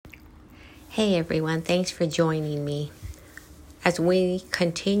Hey everyone, thanks for joining me as we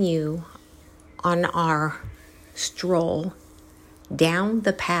continue on our stroll down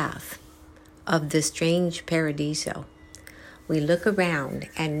the path of the strange paradiso. We look around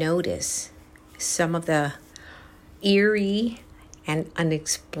and notice some of the eerie and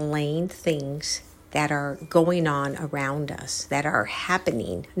unexplained things that are going on around us, that are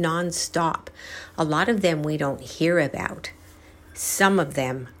happening nonstop. A lot of them we don't hear about. Some of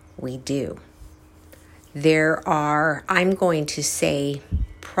them we do. There are, I'm going to say,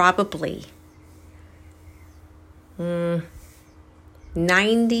 probably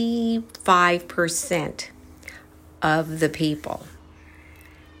 95% of the people,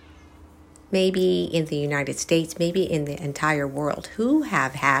 maybe in the United States, maybe in the entire world, who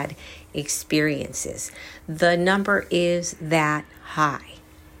have had experiences. The number is that high.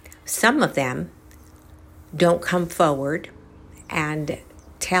 Some of them don't come forward and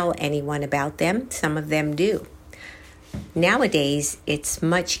tell anyone about them. Some of them do. Nowadays, it's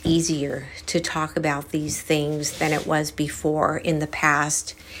much easier to talk about these things than it was before. In the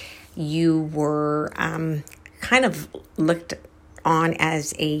past, you were kind of looked on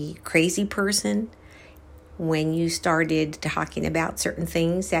as a crazy person when you started talking about certain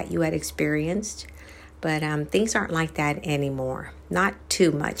things that you had experienced. But things aren't like that anymore. Not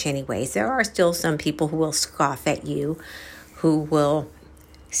too much anyways. There are still some people who will scoff at you, who will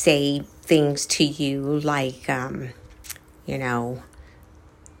say things to you like, no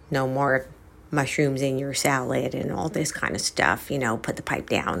more mushrooms in your salad and all this kind of stuff, put the pipe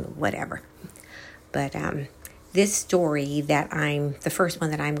down, whatever. But this story the first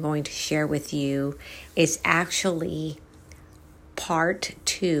one that I'm going to share with you is actually part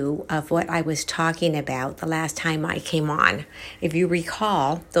 2 of what I was talking about the last time I came on. If you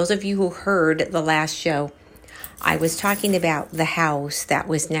recall, those of you who heard the last show, I was talking about the house that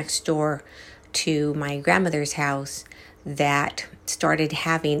was next door to my grandmother's house that started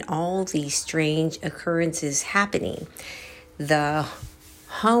having all these strange occurrences happening. The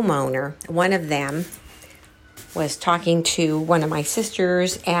homeowner, one of them, was talking to one of my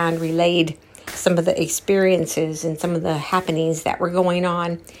sisters and relayed some of the experiences and some of the happenings that were going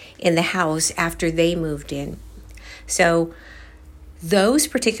on in the house after they moved in. So those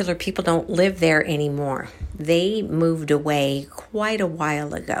particular people don't live there anymore. They moved away quite a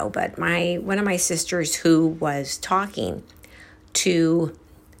while ago, but one of my sisters who was talking to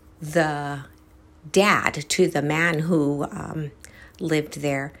the dad, to the man who lived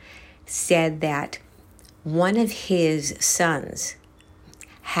there, said that one of his sons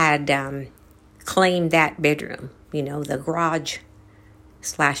had claimed that bedroom, the garage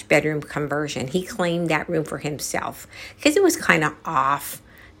 / bedroom conversion. He claimed that room for himself because it was kind of off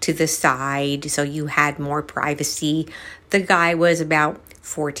to the side, so you had more privacy. The guy was about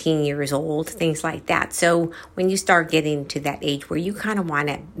 14 years old, things like that. So when you start getting to that age where you kind of want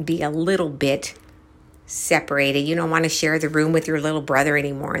to be a little bit separated, you don't want to share the room with your little brother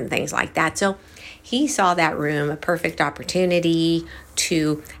anymore and things like that. So he saw that room a perfect opportunity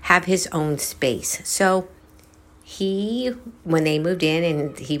to have his own space. So when they moved in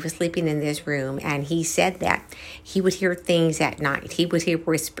and he was sleeping in this room, and he said that he would hear things at night. He would hear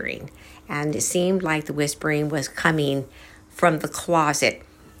whispering, and it seemed like the whispering was coming from the closet.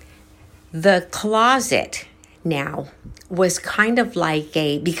 The closet now was kind of like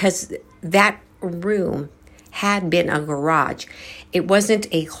because that room had been a garage. It wasn't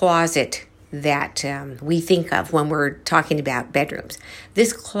a closet that we think of when we're talking about bedrooms.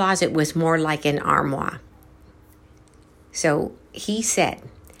 This closet was more like an armoire. So he said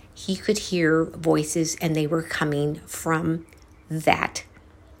he could hear voices and they were coming from that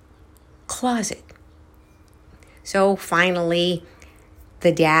closet. So finally,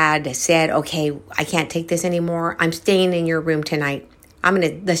 the dad said, okay, I can't take this anymore. I'm staying in your room tonight.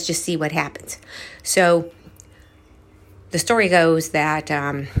 Let's just see what happens. So the story goes that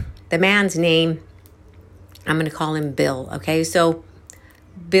the man's name, I'm going to call him Bill. Okay, so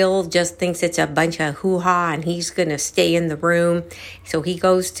Bill just thinks it's a bunch of hoo-ha and he's going to stay in the room. So he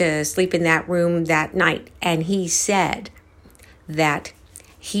goes to sleep in that room that night. And he said that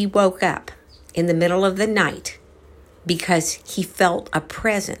he woke up in the middle of the night because he felt a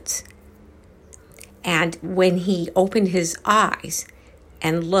presence. And when he opened his eyes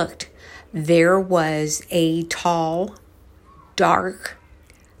and looked, there was a tall, dark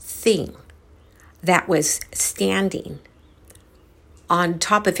thing that was standing on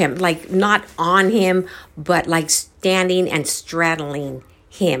top of him, like not on him, but like standing and straddling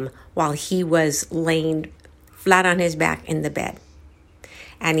him while he was laying flat on his back in the bed.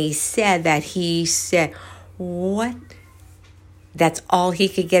 And he said, what That's all he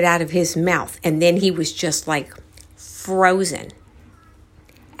could get out of his mouth. And then he was just like frozen.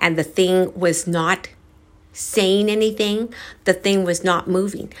 And the thing was not saying anything. The thing was not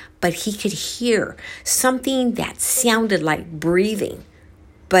moving. But he could hear something that sounded like breathing.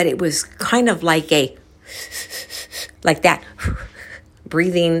 But it was kind of like like that.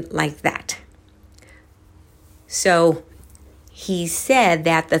 Breathing like that. So he said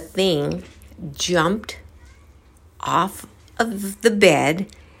that the thing jumped off of the bed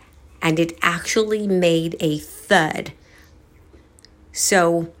and it actually made a thud.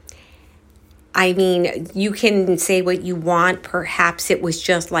 So, I mean, you can say what you want. Perhaps it was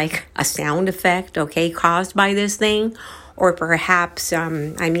just like a sound effect, okay, caused by this thing. Or perhaps,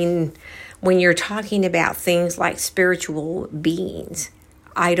 when you're talking about things like spiritual beings,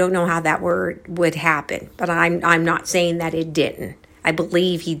 I don't know how that would happen. But I'm not saying that it didn't. I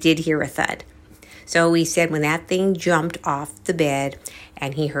believe he did hear a thud. So he said when that thing jumped off the bed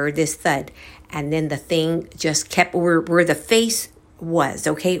and he heard this thud, and then the thing just kept where the face was,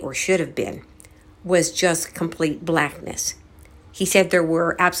 okay, or should have been, was just complete blackness. He said there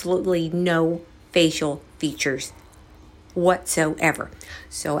were absolutely no facial features whatsoever.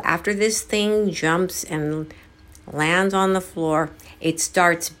 So after this thing jumps and lands on the floor, it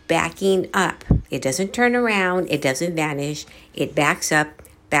starts backing up. It doesn't turn around. It doesn't vanish. It backs up.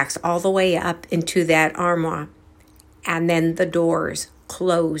 Backs all the way up into that armoire, and then the doors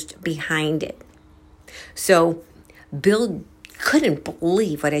closed behind it. So Bill couldn't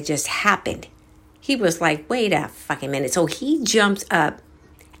believe what had just happened. He was like, wait a fucking minute. So he jumps up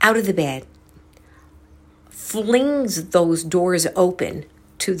out of the bed, flings those doors open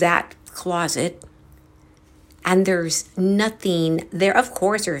to that closet, and there's nothing there. Of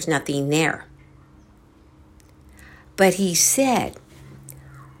course, there's nothing there. But he said,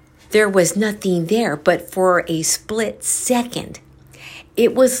 there was nothing there, but for a split second,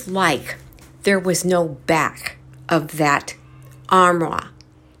 it was like there was no back of that armoire.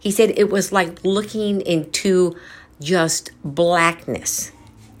 He said it was like looking into just blackness,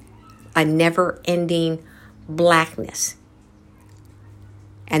 a never-ending blackness.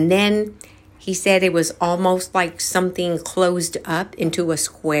 And then he said it was almost like something closed up into a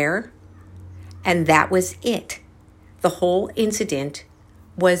square, and that was it. The whole incident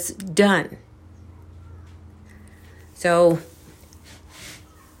was done. So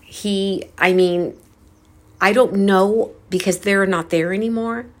I don't know, because they're not there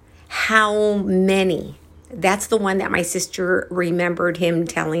anymore, how many. That's the one that my sister remembered him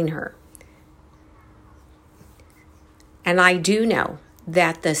telling her. And I do know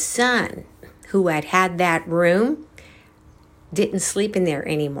that the son who had that room didn't sleep in there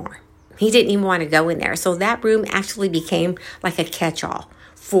anymore. He didn't even want to go in there. So that room actually became like a catch-all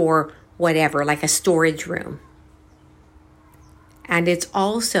for whatever, like a storage room. And it's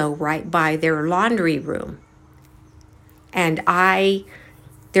also right by their laundry room. And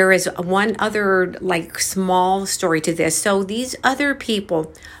there is one other like small story to this. So these other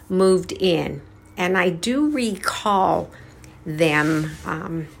people moved in, and I do recall them.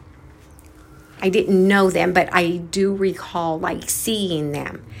 I didn't know them, but I do recall like seeing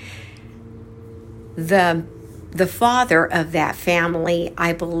them. The father of that family,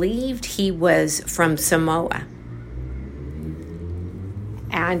 I believed he was from Samoa.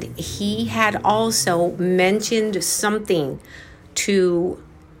 And he had also mentioned something to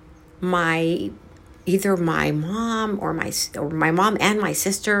either my mom or my mom and my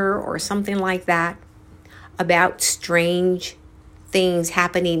sister or something like that, about strange things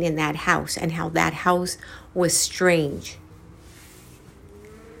happening in that house and how that house was strange.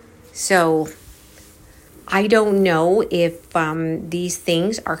 So I don't know if these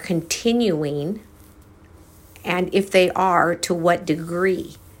things are continuing, and if they are, to what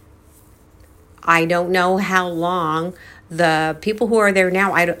degree. I don't know how long the people who are there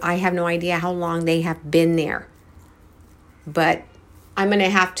now, I have no idea how long they have been there. But I'm going to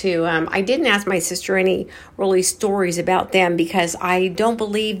have to, I didn't ask my sister any really stories about them, because I don't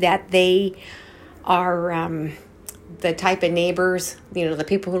believe that they are the type of neighbors, the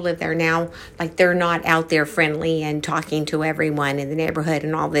people who live there now, like they're not out there friendly and talking to everyone in the neighborhood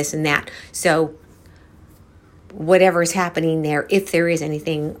and all this and that. So whatever's happening there, if there is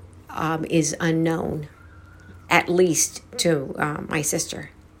anything, is unknown, at least to my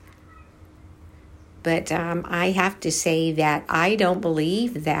sister. But I have to say that I don't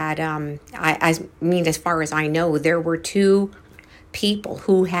believe that, as far as I know, there were two people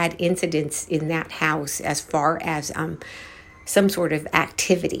who had incidents in that house as far as some sort of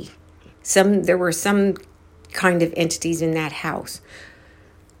activity. There were some kind of entities in that house.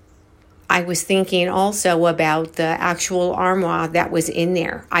 I was thinking also about the actual armoire that was in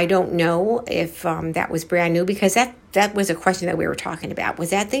there. I don't know if that was brand new, because that was a question that we were talking about.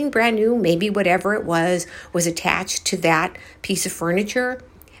 Was that thing brand new? Maybe whatever it was attached to that piece of furniture.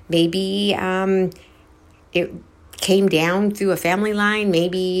 Maybe it came down through a family line.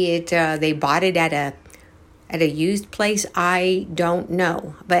 Maybe they bought it at a used place. I don't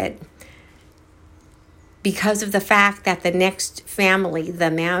know, but because of the fact that the next family,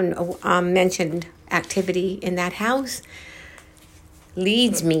 the man mentioned activity in that house,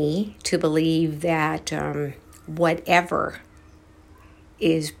 leads me to believe that whatever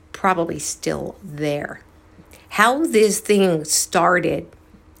is probably still there. How this thing started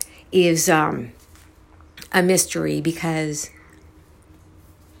is a mystery, because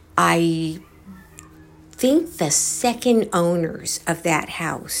I think the second owners of that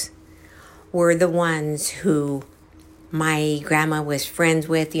house were the ones who my grandma was friends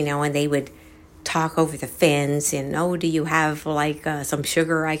with, and they would talk over the fence and, oh, do you have some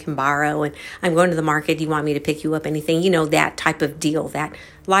sugar I can borrow? And I'm going to the market. Do you want me to pick you up anything? That type of deal. That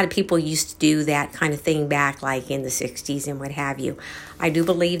a lot of people used to do that kind of thing back in the 60s and what have you. I do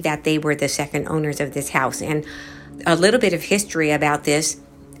believe that they were the second owners of this house. And a little bit of history about this.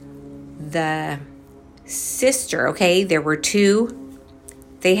 The sister, there were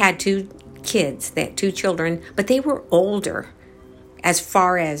they had two kids, they had two children, but they were older as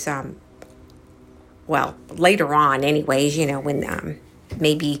far as, later on anyways, when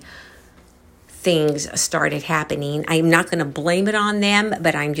maybe things started happening. I'm not going to blame it on them,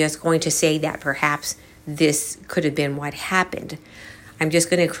 but I'm just going to say that perhaps this could have been what happened. I'm just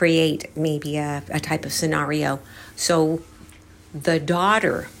going to create maybe a type of scenario. So the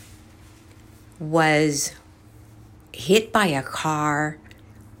daughter was hit by a car.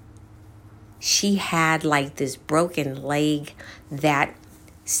 She had this broken leg that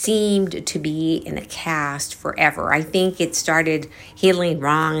seemed to be in a cast forever. I think it started healing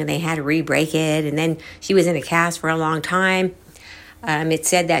wrong and they had to re-break it. And then she was in a cast for a long time. It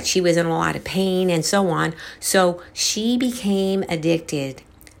said that she was in a lot of pain and so on. So she became addicted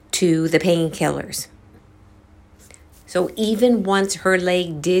to the painkillers. So even once her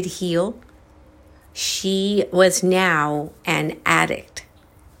leg did heal, she was now an addict.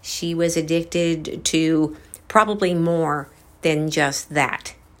 She was addicted to probably more than just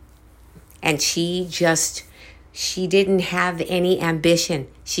that. And she didn't have any ambition.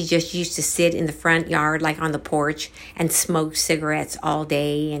 She just used to sit in the front yard, on the porch, and smoke cigarettes all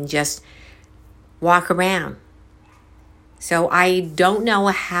day and just walk around. So I don't know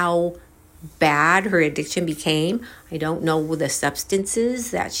how bad her addiction became. I don't know the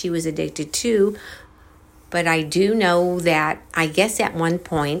substances that she was addicted to. But I do know that I guess at one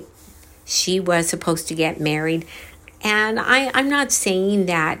point she was supposed to get married. And I'm not saying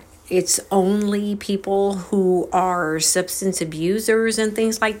that it's only people who are substance abusers and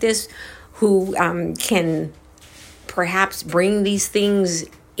things like this who can perhaps bring these things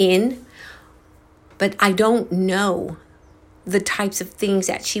in. But I don't know the types of things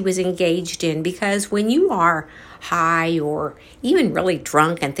that she was engaged in, because when you are high or even really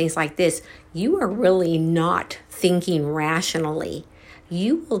drunk and things like this, you are really not thinking rationally.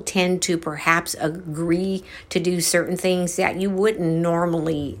 You will tend to perhaps agree to do certain things that you wouldn't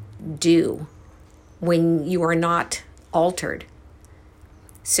normally do when you are not altered.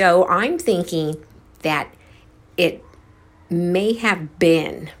 So I'm thinking that it may have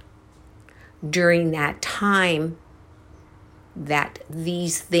been during that time that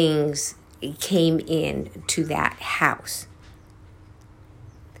these things came in to that house.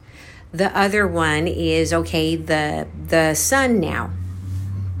 The other one is, the son now.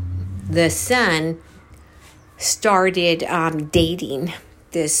 The son started dating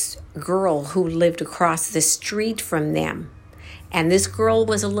this girl who lived across the street from them. And this girl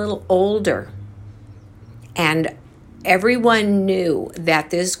was a little older. And everyone knew that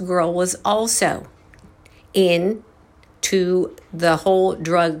this girl was also into the whole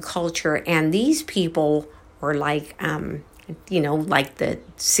drug culture. And these people were like the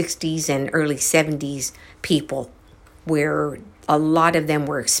 60s and early 70s people, where a lot of them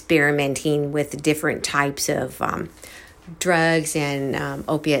were experimenting with different types of drugs and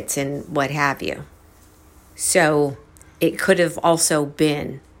opiates and what have you. So it could have also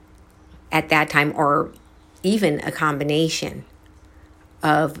been at that time, or even a combination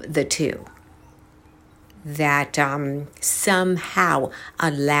of the two, that somehow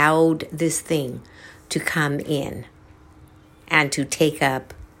allowed this thing to come in and to take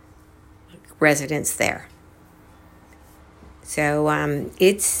up residence there. So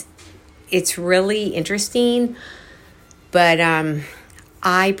it's really interesting, but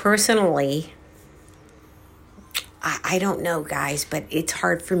I personally, I don't know, guys, but it's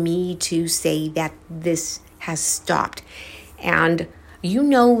hard for me to say that this has stopped. And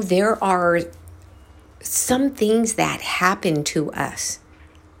there are some things that happen to us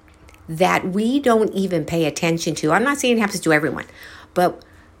that we don't even pay attention to. I'm not saying it happens to everyone, but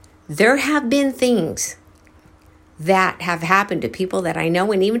there have been things that have happened to people that I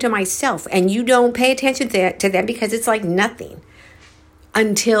know, and even to myself, and you don't pay attention to them because it's like nothing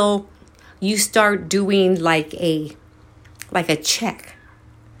until you start doing like a check.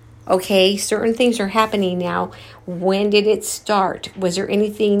 Okay, certain things are happening now. When did it start? Was there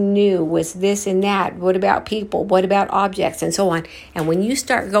anything new? Was this and that? What about people? What about objects? And so on. And when you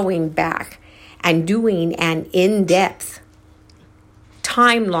start going back and doing an in-depth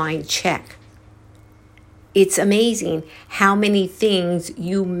timeline check, it's amazing how many things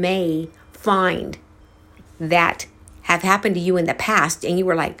you may find that have happened to you in the past. And you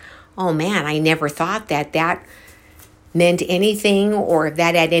were like, oh man, I never thought that meant anything, or if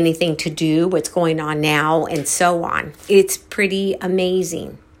that had anything to do what's going on now, and so on. It's pretty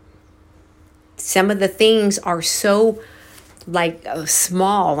amazing. Some of the things are so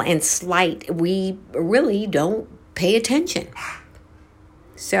small and slight, we really don't pay attention.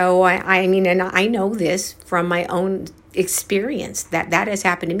 So I mean, and I know this from my own experience that has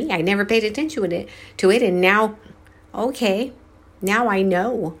happened to me. I never paid attention to it, and now, okay, now I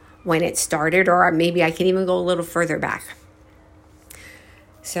know when it started, or maybe I can even go a little further back.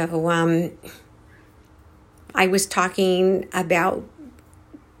 So I was talking about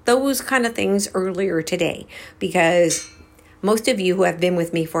those kind of things earlier today, because most of you who have been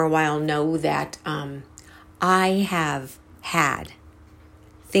with me for a while know that I have had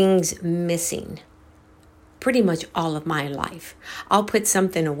things missing pretty much all of my life. I'll put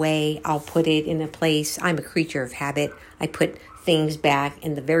something away. I'll put it in a place. I'm a creature of habit. I put things back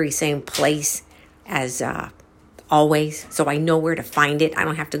in the very same place as always, so I know where to find it. I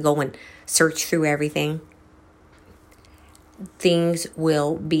don't have to go and search through everything. Things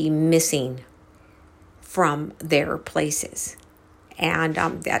will be missing from their places. And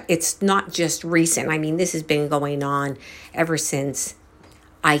that it's not just recent. I mean, this has been going on ever since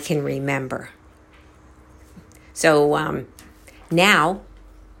I can remember. So now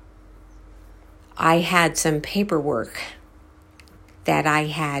I had some paperwork that I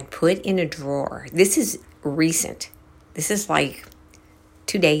had put in a drawer. This is recent. This is like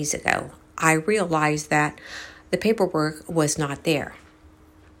 2 days ago. I realized that the paperwork was not there.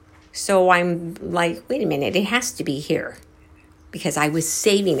 So I'm like, wait a minute, it has to be here, because I was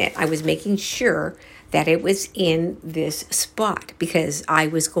saving it. I was making sure that it was in this spot, because I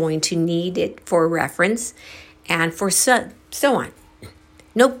was going to need it for reference and for so on.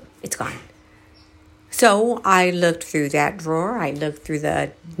 Nope, it's gone. So I looked through that drawer, I looked through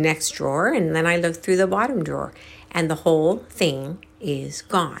the next drawer, and then I looked through the bottom drawer, and the whole thing is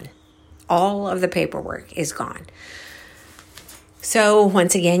gone. All of the paperwork is gone. So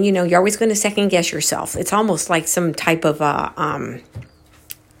once again, you're always going to second guess yourself. It's almost like some type of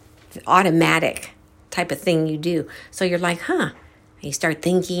automatic type of thing you do. So you're like, and you start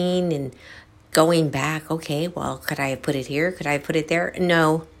thinking and going back. Okay, well, could I have put it here? Could I have put it there?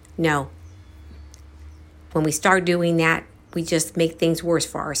 No. When we start doing that, we just make things worse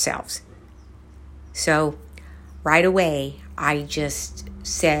for ourselves. So right away, I just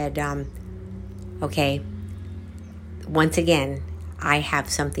said, okay, once again, I have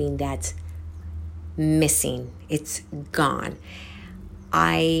something that's missing. It's gone.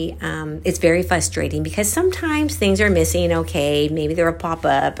 It's very frustrating, because sometimes things are missing. Okay, maybe they'll pop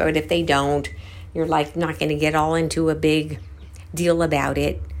up, but if they don't, you're like not going to get all into a big deal about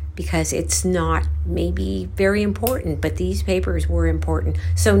it, because it's not maybe very important, but these papers were important.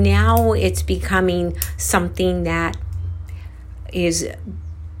 So now it's becoming something that is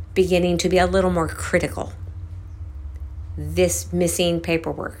beginning to be a little more critical. This missing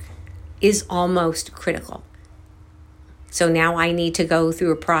paperwork is almost critical. So now I need to go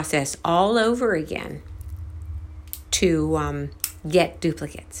through a process all over again to get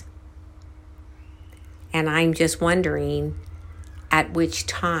duplicates. And I'm just wondering at which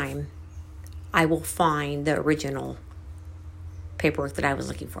time I will find the original paperwork that I was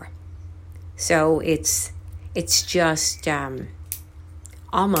looking for. So it's just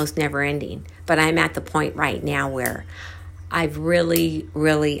almost never ending. But I'm at the point right now where I've really,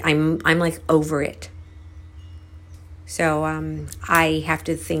 I'm like over it. So I have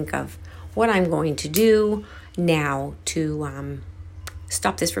to think of what I'm going to do now to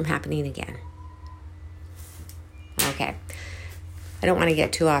stop this from happening again. Okay. I don't want to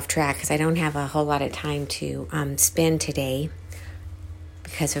get too off track, because I don't have a whole lot of time to spend today.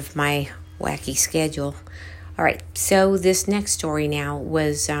 because of my wacky schedule. All right, so this next story now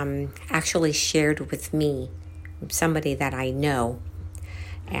was actually shared with me, somebody that I know.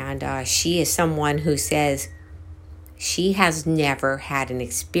 And she is someone who says she has never had an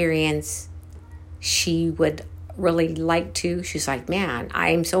experience. She would really like to. She's like, man,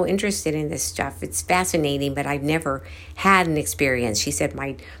 I'm so interested in this stuff. It's fascinating, but I've never had an experience. She said,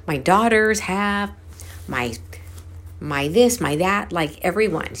 my daughters have, my this, my that, like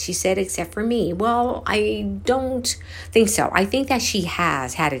everyone. She said, except for me. Well, I don't think so. I think that she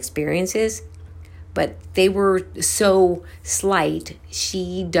has had experiences, but they were so slight,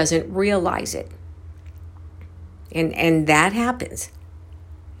 she doesn't realize it. And that happens.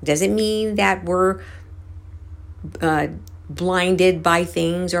 Doesn't mean that we're blinded by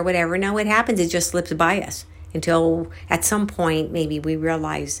things or whatever. No, it happens. It just slips by us until at some point maybe we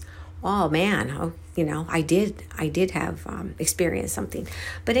realize, oh man, I did have experienced something.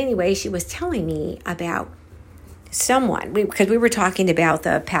 But anyway, she was telling me about someone, because we were talking about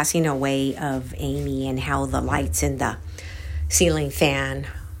the passing away of Amy and how the lights in the ceiling fan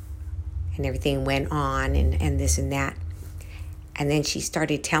and everything went on and this and that. And then she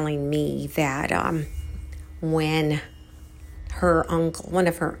started telling me that when one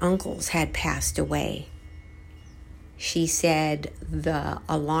of her uncles had passed away, she said the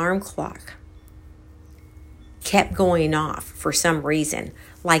alarm clock kept going off for some reason,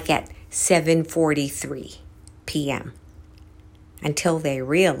 like at 7:43 p.m. until they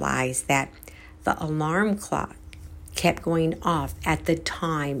realized that the alarm clock kept going off at the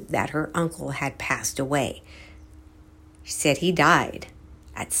time that her uncle had passed away. She said he died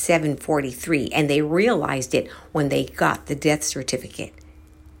at 7:43, and they realized it when they got the death certificate.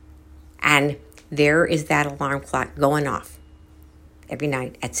 And there is that alarm clock going off every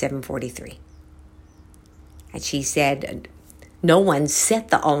night at 7:43. And she said no one set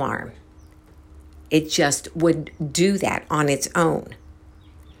the alarm. It just would do that on its own.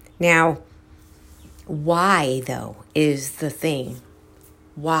 Now, why, though, is the thing?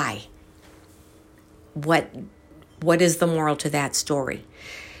 Why? What is the moral to that story?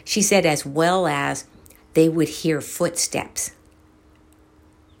 She said as well as they would hear footsteps.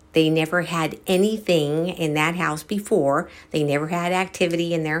 They never had anything in that house before. They never had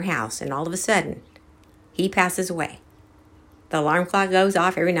activity in their house. And all of a sudden, he passes away. The alarm clock goes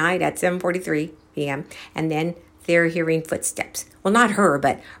off every night at 7:43 p.m. And then they're hearing footsteps. Well, not her,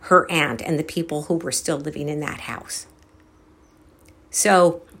 but her aunt and the people who were still living in that house.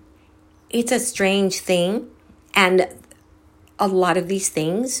 So it's a strange thing. And a lot of these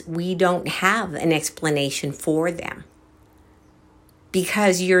things, we don't have an explanation for them.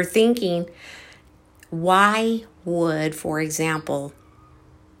 Because you're thinking, why would, for example,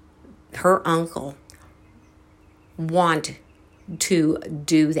 her uncle want to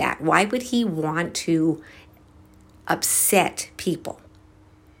do that? Why would he want to upset people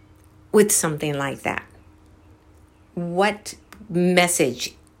with something like that? What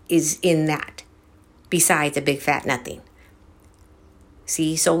message is in that besides a big fat nothing?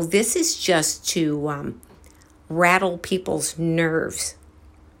 See, so this is just to rattle people's nerves.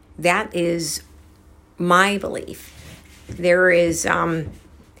 That is my belief. There is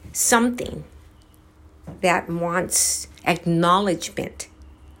something that wants acknowledgement.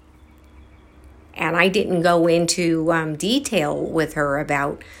 And I didn't go into detail with her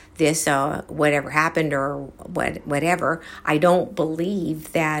about this, whatever happened or whatever. I don't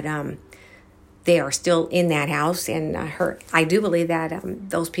believe that they are still in that house. And I do believe that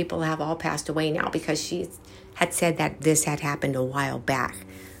those people have all passed away now, because she had said that this had happened a while back.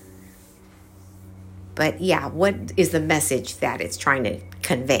 But yeah, what is the message that it's trying to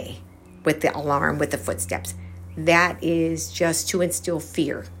convey with the alarm, with the footsteps? That is just to instill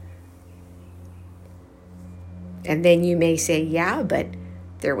fear. And then you may say, yeah, but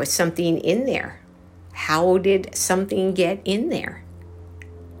there was something in there. How did something get in there?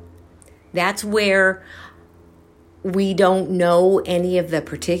 That's where we don't know any of the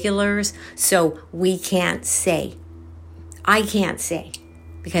particulars, so we can't say. I can't say,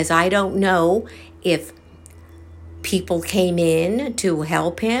 because I don't know if people came in to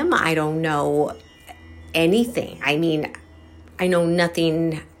help him. I don't know anything. I mean, I know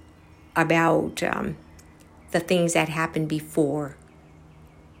nothing about the things that happened before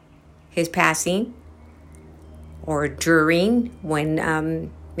his passing or during,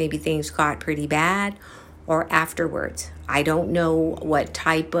 when maybe things got pretty bad, or afterwards. I don't know what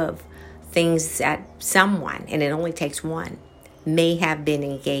type of things that someone, and it only takes one, may have been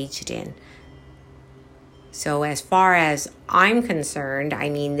engaged in. So as far as I'm concerned, I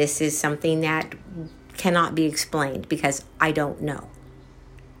mean, this is something that cannot be explained because I don't know.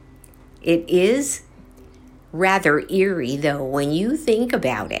 It is rather eerie, though, when you think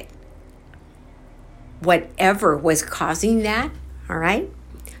about it. Whatever was causing that, all right,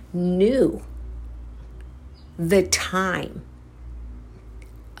 knew the time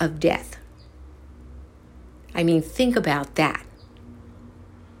of death. I mean, think about that.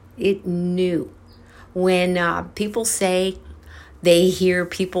 It knew. When people say they hear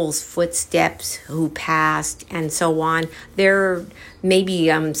people's footsteps who passed and so on, there maybe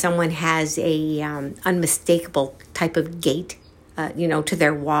someone has a unmistakable type of gait, to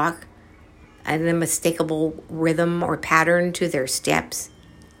their walk, an unmistakable rhythm or pattern to their steps.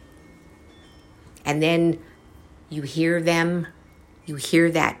 And then you hear them, you hear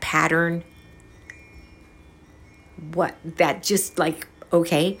that pattern.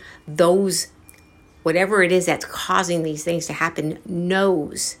 Whatever it is that's causing these things to happen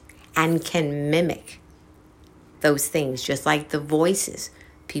knows and can mimic those things, just like the voices.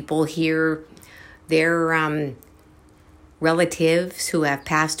 People hear their relatives who have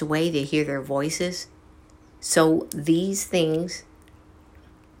passed away, they hear their voices. So these things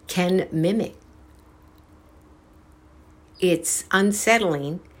can mimic. It's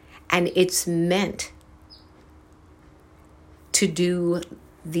unsettling, and it's meant to do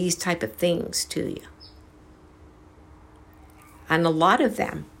these type of things to you. And a lot of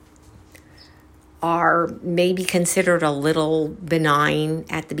them are maybe considered a little benign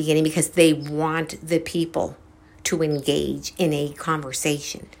at the beginning because they want the people to engage in a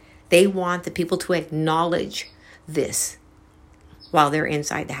conversation. They want the people to acknowledge this while they're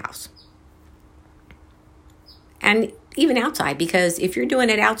inside the house. And even outside, because if you're doing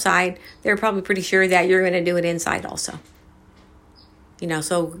it outside, they're probably pretty sure that you're going to do it inside also.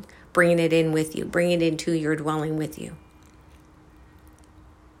 So bringing it in with you, bring it into your dwelling with you.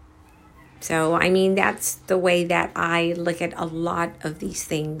 So, I mean, that's the way that I look at a lot of these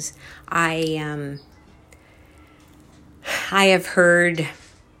things. I have heard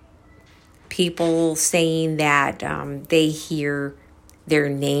people saying that they hear their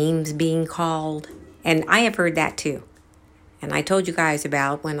names being called. And I have heard that too. And I told you guys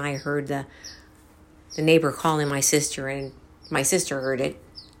about when I heard the neighbor calling my sister, and my sister heard it.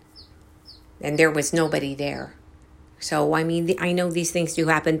 And there was nobody there. So, I mean, I know these things do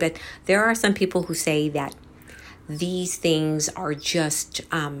happen, but there are some people who say that these things are just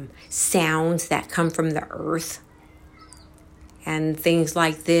sounds that come from the earth and things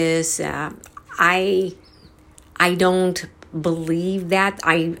like this. I don't believe that.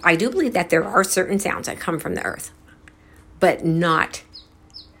 I do believe that there are certain sounds that come from the earth, but not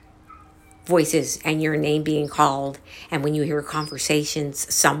voices and your name being called, and when you hear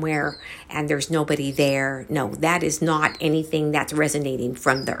conversations somewhere and there's nobody there. No, that is not anything that's resonating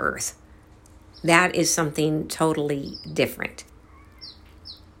from the earth. That is something totally different.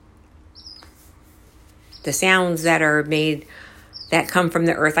 The sounds that are made that come from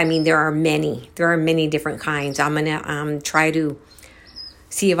the earth, I mean, there are many different kinds. I'm going to try to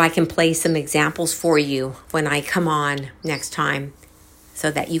see if I can play some examples for you when I come on next time, so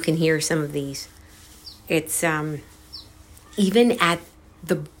that you can hear some of these. It's even at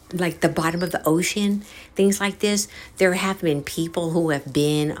the bottom of the ocean, things like this. There have been people who have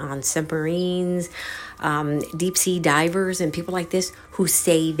been on submarines, deep sea divers, and people like this who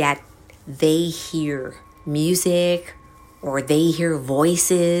say that they hear music or they hear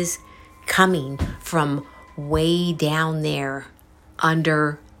voices coming from way down there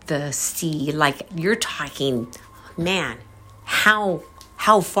under the sea. Like, you're talking, man, how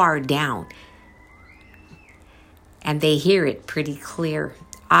far down? And they hear it pretty clear.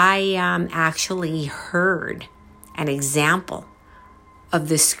 I actually heard an example of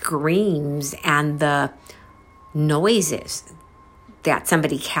the screams and the noises that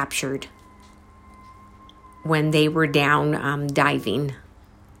somebody captured when they were down diving.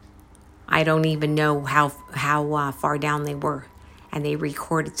 I don't even know how far down they were, and they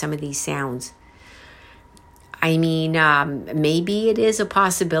recorded some of these sounds. I mean, maybe it is a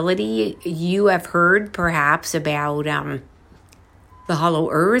possibility. You have heard perhaps about the hollow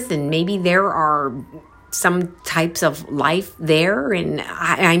earth, and maybe there are some types of life there. And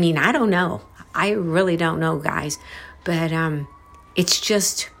I mean, I don't know. I really don't know, guys. But it's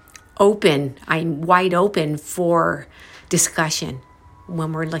just open. I'm wide open for discussion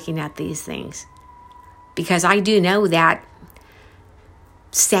when we're looking at these things. Because I do know that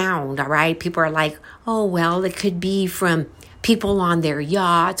sound, all right? People are like, oh, well, it could be from people on their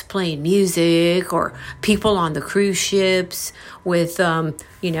yachts playing music, or people on the cruise ships with,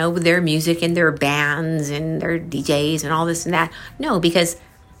 their music and their bands and their DJs and all this and that. No, because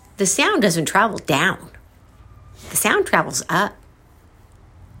the sound doesn't travel down. The sound travels up.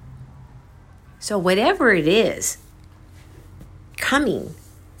 So whatever it is coming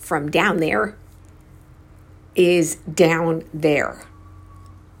from down there is down there.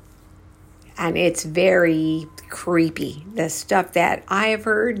 And it's very creepy. The stuff that I have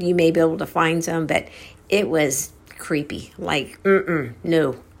heard, you may be able to find some, but it was creepy. Like,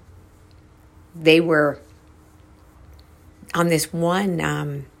 no. They were on this one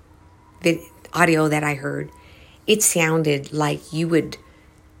audio that I heard. It sounded like you would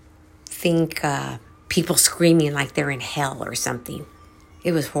think people screaming like they're in hell or something.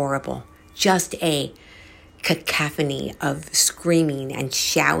 It was horrible. Just a cacophony of screaming and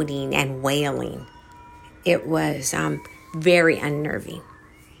shouting and wailing. It was very unnerving.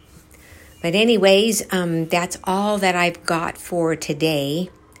 But anyways, that's all that I've got for today.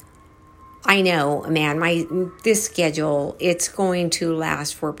 I know, man, this schedule, it's going to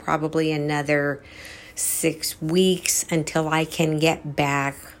last for probably another 6 weeks until I can get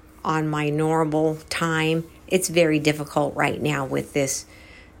back on my normal time. It's very difficult right now with this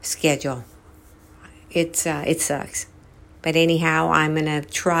schedule. It sucks. But anyhow, I'm going to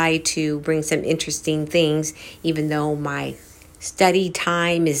try to bring some interesting things, even though my study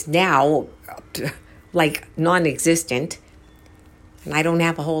time is now like non-existent. And I don't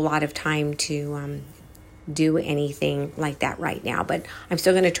have a whole lot of time to do anything like that right now. But I'm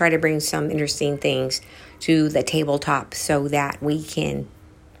still going to try to bring some interesting things to the tabletop so that we can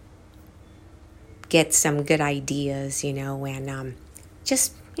get some good ideas, and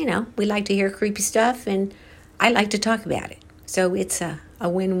just, we like to hear creepy stuff, and I like to talk about it. So it's a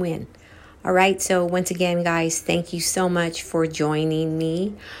win-win. All right, so once again, guys, thank you so much for joining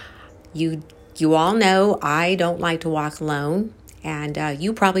me. You all know I don't like to walk alone, and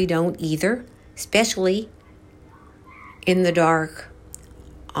you probably don't either, especially in the dark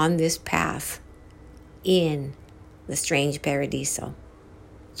on this path in the strange paradiso.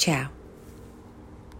 Ciao.